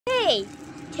Okay,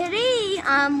 today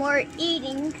we're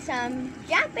eating some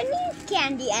Japanese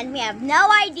candy and we have no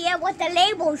idea what the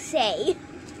labels say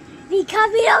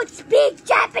because we don't speak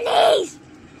Japanese.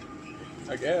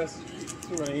 I guess. That's what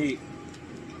we're gonna eat.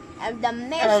 The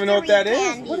mystery I don't even know what that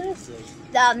candy. is. What is this?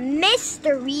 The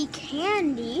mystery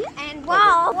candy. And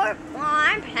while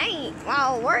I'm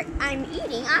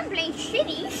eating, I'm playing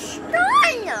City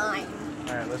Skyline.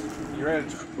 Alright, you ready?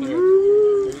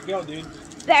 Ooh. There you go, dude.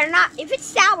 Better not. If it's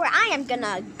sour, I am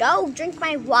gonna go drink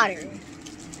my water.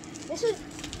 This is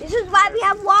why we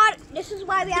have water. This is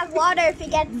why we have water if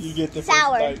it gets You get the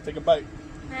sour. First bite. Take a bite.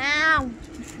 Ow.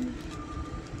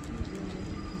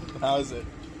 How is it?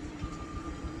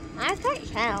 I can't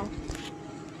tell.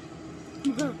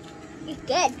 It's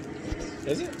good.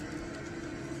 Is it?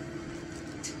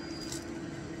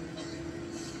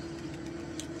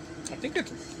 I think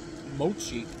it's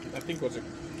mochi. I think was it.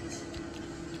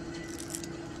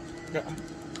 Yeah,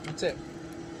 that's it.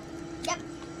 Yep.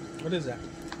 What is that?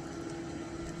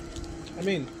 I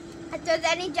mean, If there's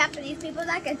any Japanese people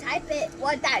that can type it,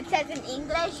 what that says in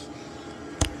English,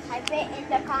 type it in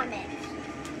the comments.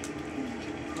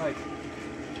 like,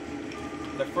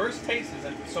 the first taste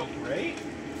isn't so great,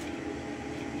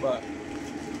 but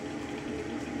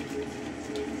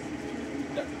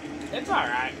it's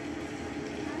alright.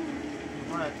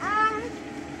 5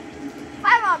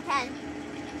 out of 10.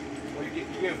 Well, you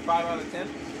give 5 out of 10?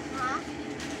 Huh?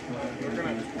 We're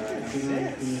gonna. What is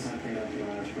this?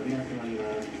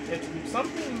 It's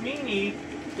something meany.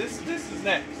 This is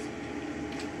next.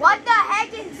 What the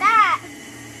heck is that?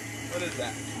 What is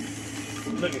that?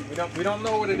 Look, we don't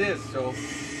know what it is, so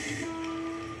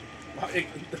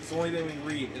that's the only thing we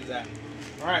read is that.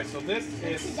 All right, so this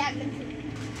is.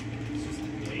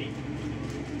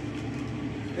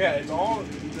 Yeah, it's all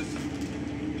this.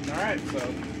 All right,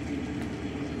 so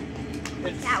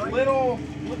it's Sour. little.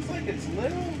 Looks like it's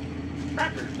little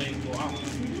cracker things. Well, I don't know.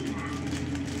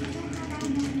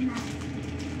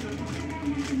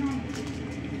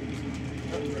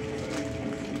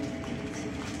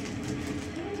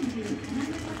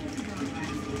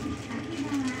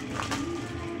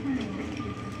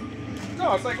 No,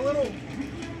 it's like little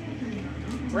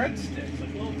breadsticks,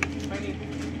 like little tiny.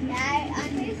 Yeah,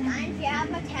 under the signs, you have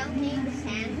a town named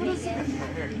Sandwiches. What is that?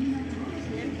 Right here.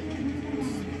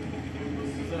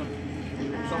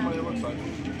 Somebody looks like.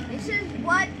 This is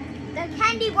what the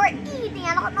candy we're eating.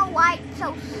 I don't know why it's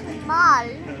so small.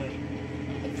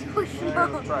 It's so small.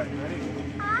 Alright, let's try it. Ready?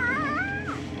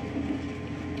 Ah.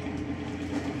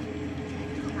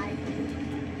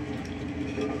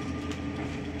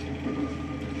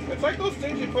 It's like those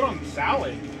things you put on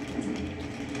salad.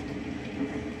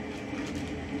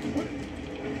 What?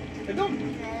 It don't.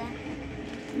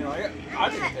 You know, I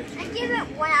think it tastes I good. give it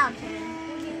 1 out of 10.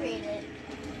 Would you rate it?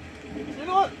 You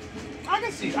know what? I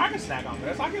can snack on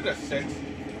this. I give it a 6.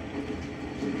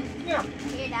 Yeah.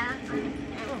 Here, Dad.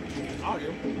 I'll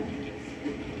do.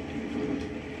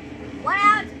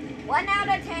 1 out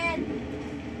of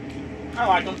 10. I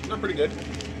like them. They're pretty good.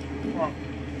 Well,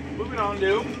 moving on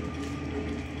to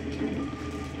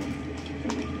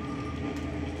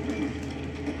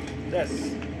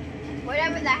this.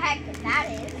 Whatever the heck that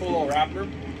is. Cool little wrapper.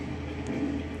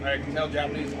 I can tell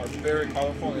Japanese are very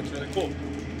colorful and it's really cool.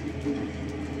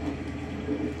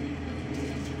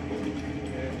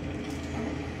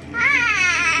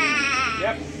 Ah!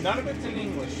 Yep, none of it's in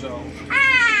English, so.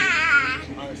 Ah!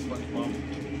 I'm SpongeBob.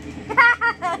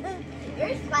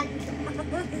 You're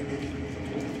SpongeBob.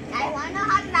 I want to know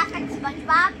how to laugh like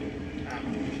SpongeBob.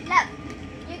 Look,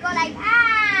 you go like,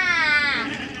 ah!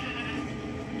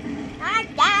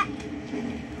 Like that.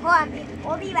 Hold on,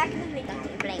 we'll be back in the video.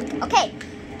 Okay,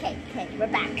 we're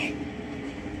back.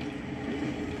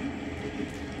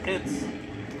 It's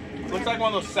looks like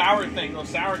one of those sour things, those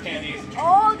sour candies.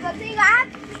 Oh, good thing I have.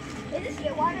 Is this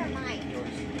your water or mine?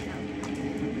 Yours.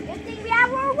 Good thing we have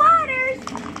more waters.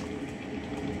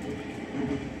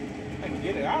 I can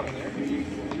get it out of there.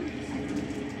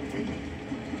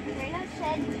 Rena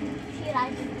said she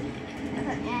likes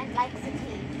her aunt likes the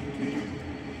tea.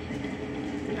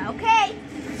 Okay.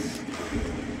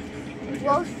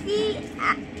 We'll see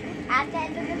at the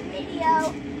end of the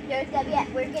video.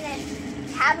 We're gonna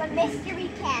have a mystery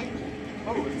candy.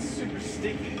 Oh, it's super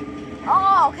sticky.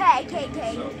 Oh, okay.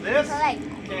 So this So, like,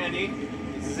 candy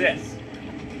is this.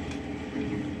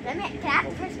 can I have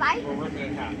the first bite? We're ripping it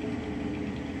in half.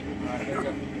 Alright, there you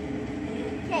go.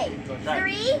 Okay. So try it.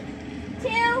 3, 2,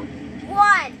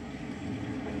 1.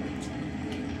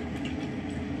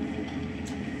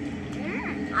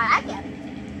 I like it.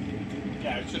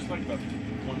 Yeah, it's just like the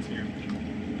ones here.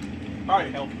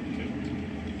 Probably healthy too.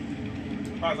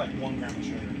 Probably like 1 gram of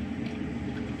sugar.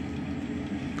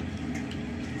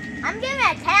 I'm giving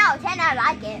it a 10 out of 10. I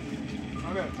like it.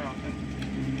 I'll get a 10 out of 10.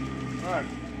 Alright.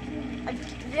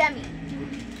 Yummy.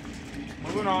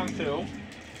 Moving on to...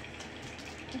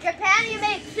 Japan, you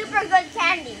make super good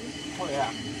candy. Oh,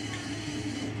 yeah.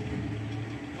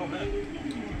 Oh, man.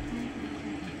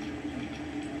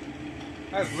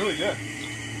 That's really good.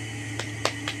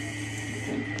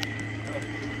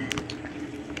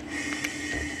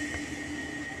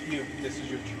 This is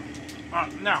your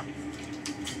treat. Now,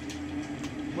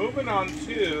 moving on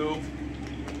to...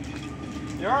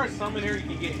 There are some in here you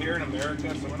can get here in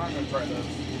America, so we're not going to try those.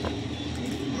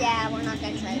 Yeah, we're not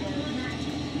going to try those.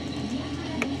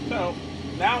 So,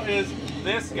 now is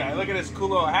this guy. Look at this cool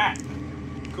little hat.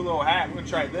 Cool little hat. We're going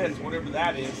to try this, whatever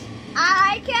that is.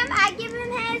 I give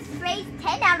him his face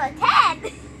 10 out of 10.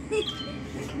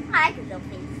 I like his little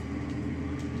face.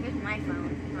 Here's my phone.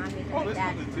 Oh, this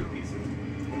one's in 2 pieces.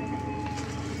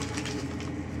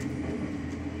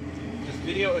 This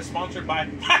video is sponsored by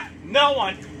no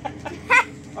one.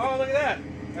 Oh, look at that.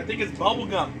 I think it's bubble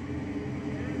gum.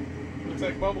 Looks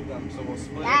like bubble gum, so we'll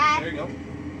split it. There you go.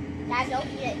 Dad, don't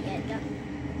eat it yet.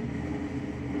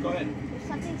 Go ahead. There's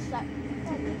something stuck.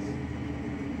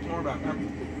 More about that.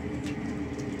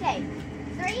 Okay.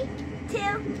 3, 2,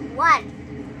 1.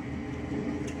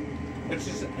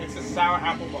 It's a sour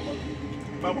apple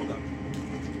bubble gum.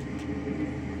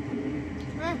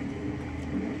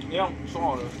 You don't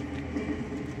swallow this.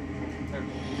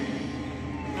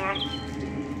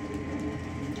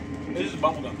 This is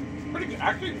bubble gum. Pretty good.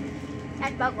 Actually,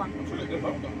 that's bubble gum. It's really good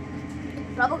bubble gum.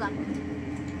 Bubble gum.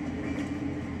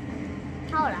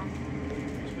 Hold on.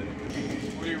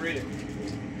 What do you rate it?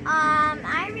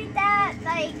 I rate that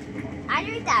I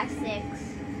rate that 6.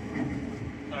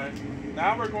 Alright.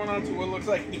 Now we're going on to what looks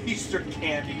like Easter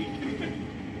candy.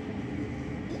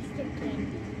 Easter candy.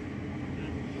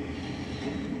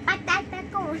 That's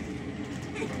going.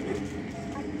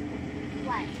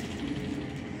 What?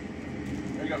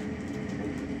 There you go.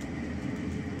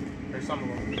 There's some of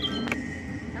them.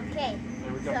 Okay.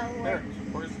 There we go. So, there.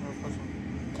 Where's the first one?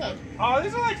 Okay. Oh,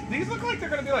 these look like they're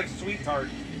gonna be like sweet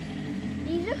tarts.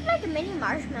 These look like mini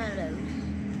marshmallows.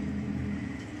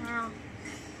 Wow.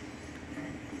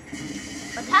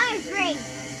 What time is drink?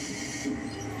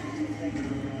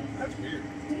 That's weird.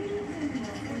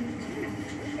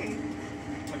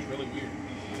 That's really weird.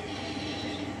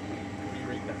 What do you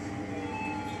rate that?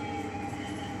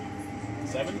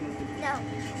 7? No.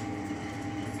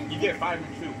 You get 5 and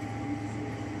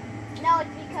 2. No,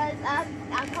 it's because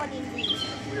I'm coding these.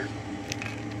 That's weird.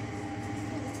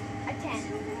 A 10.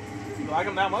 You like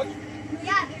them that much?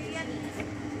 Yeah, they're yummy.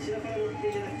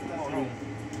 Oh no.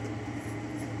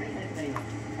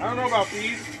 I don't know about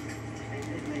these.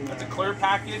 That's a clear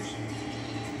package.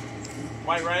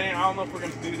 White writing. I don't know if we're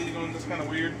going to do these ones. That's kind of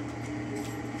weird.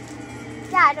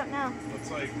 Yeah, I don't know. It's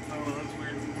like, I don't know, that's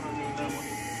weird. We're not doing that one.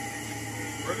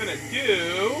 We're going to do...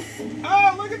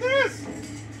 Oh, look at this!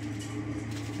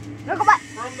 Look at what?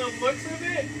 From the looks of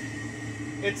it,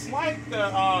 it's like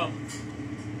the, I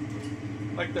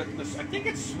think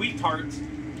it's Sweet Tarts,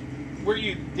 where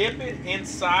you dip it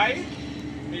inside,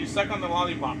 and you suck on the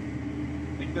lollipop.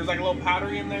 Like, there's like a little powder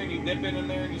in there, and you dip it in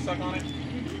there, and you suck on it.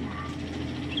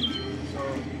 So,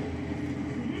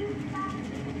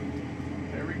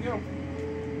 there we go.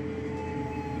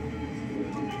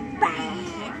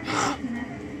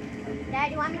 Dad,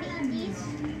 you want me to eat these?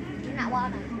 Do not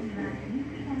want them.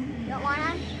 You don't want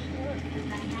them?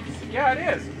 Yeah, it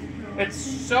is. It's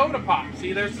soda pop.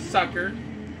 See, there's the sucker,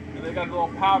 and they got a little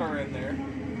powder in there.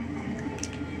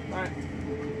 All right.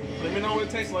 Let me know what it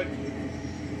tastes like.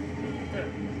 Here,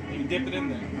 you dip it in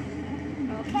there.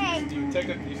 Okay. You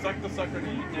suck the sucker, and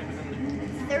then you dip it in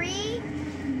there. 3,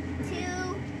 2,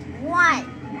 1.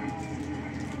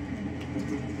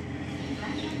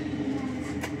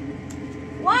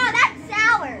 Wow, that's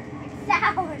sour. It's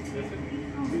sour.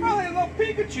 Oh, they love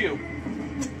Pikachu.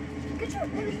 Pikachu?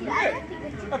 Let me see. I like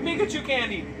Pikachu. A Pikachu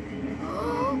candy.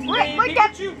 We're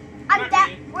Pikachu.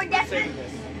 definitely. We're saving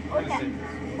this. We're gonna save this.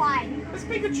 Why? It's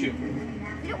Pikachu.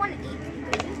 We don't want to eat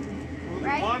Pikachu. We'll do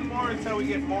Right? one more until we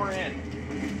get more in.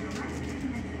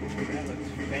 That looks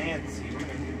fancy.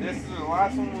 This is the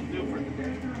last one we'll do for the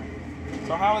day.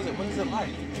 So how is it? What is it like?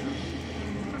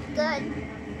 Good.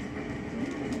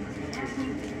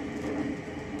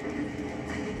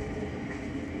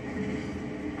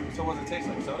 So what does it taste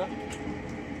like? Soda?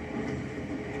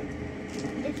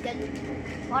 It's good.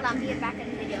 Hold on, be back in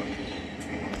the video.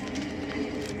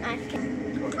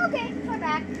 Okay, we're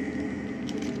back.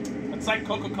 It's like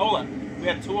Coca-Cola. We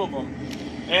had 2 of them.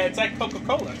 And it's like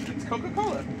Coca-Cola. It's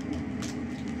Coca-Cola.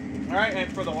 Alright,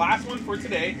 and for the last one for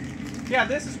today, yeah,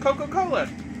 this is Coca-Cola.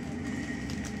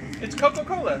 It's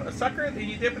Coca-Cola. A sucker, and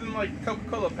you dip it in like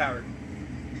Coca-Cola powder.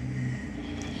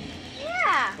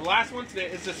 Yeah. The last one today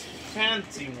is this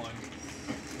fancy one.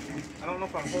 I don't know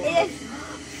if I'm holding It it.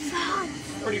 is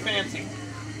fancy. Pretty fancy.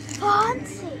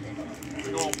 Fancy.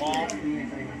 A little ball.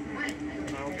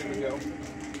 Now we'll give it a go. It's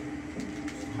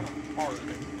kind of hard.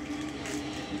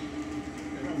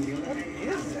 What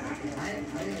is that?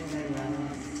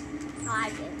 I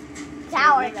like it.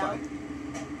 Sour though.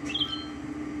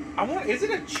 Is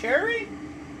it a cherry?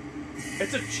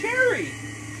 It's a cherry.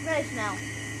 Really smell.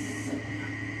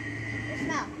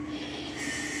 Smell.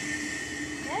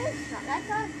 That's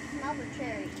how it smells of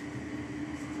cherry.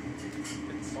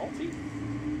 It's salty.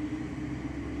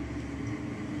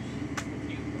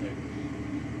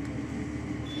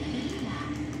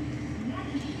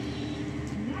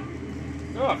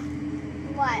 Ugh.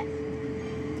 What?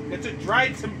 It's a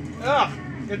dried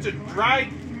It's a dried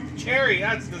cherry.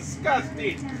 That's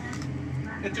disgusting.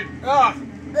 It's a Ugh.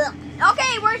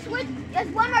 Okay, there's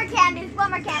one more candy. There's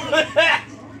one more candy.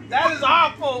 That is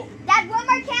awful. That's one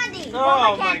more candy. Oh,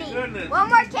 one more candy. my goodness. One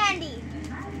more candy.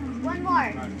 One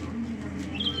more.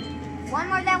 One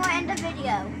more, then we'll end the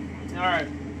video. Alright.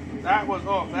 That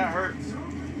hurts.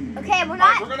 Okay, we're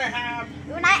We're gonna have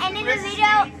ending the crispy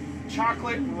video.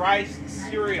 chocolate rice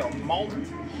cereal, malt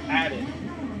added.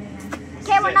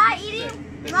 Okay, we're not This is eating.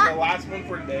 it. This is the last one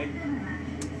for today.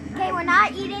 Okay, we're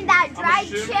not eating that dried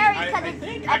assuming- cherry I because it's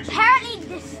think actually- apparently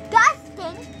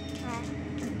disgusting.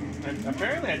 And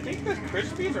apparently, I think the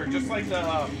Krispies are just like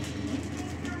the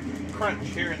Crunch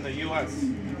here in the U.S.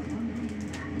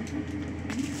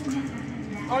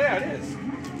 Oh yeah, it is.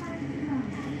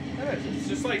 It is. It's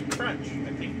just like Crunch.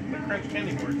 I think the Crunch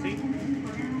candy bar. See?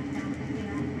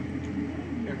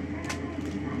 Here.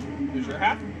 Here's your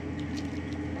half.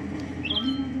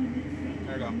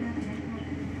 There you go.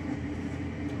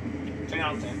 10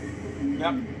 out of 10.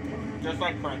 Yep. Just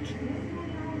like Crunch.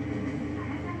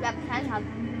 Yep, 10 out of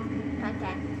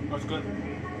 10. That's good.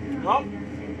 Well,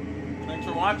 thanks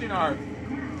for watching our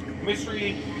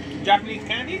mystery Japanese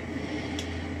candy.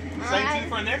 Stay tuned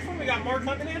for the next one. We got more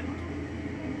coming in.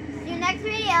 See you next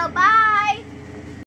video. Bye.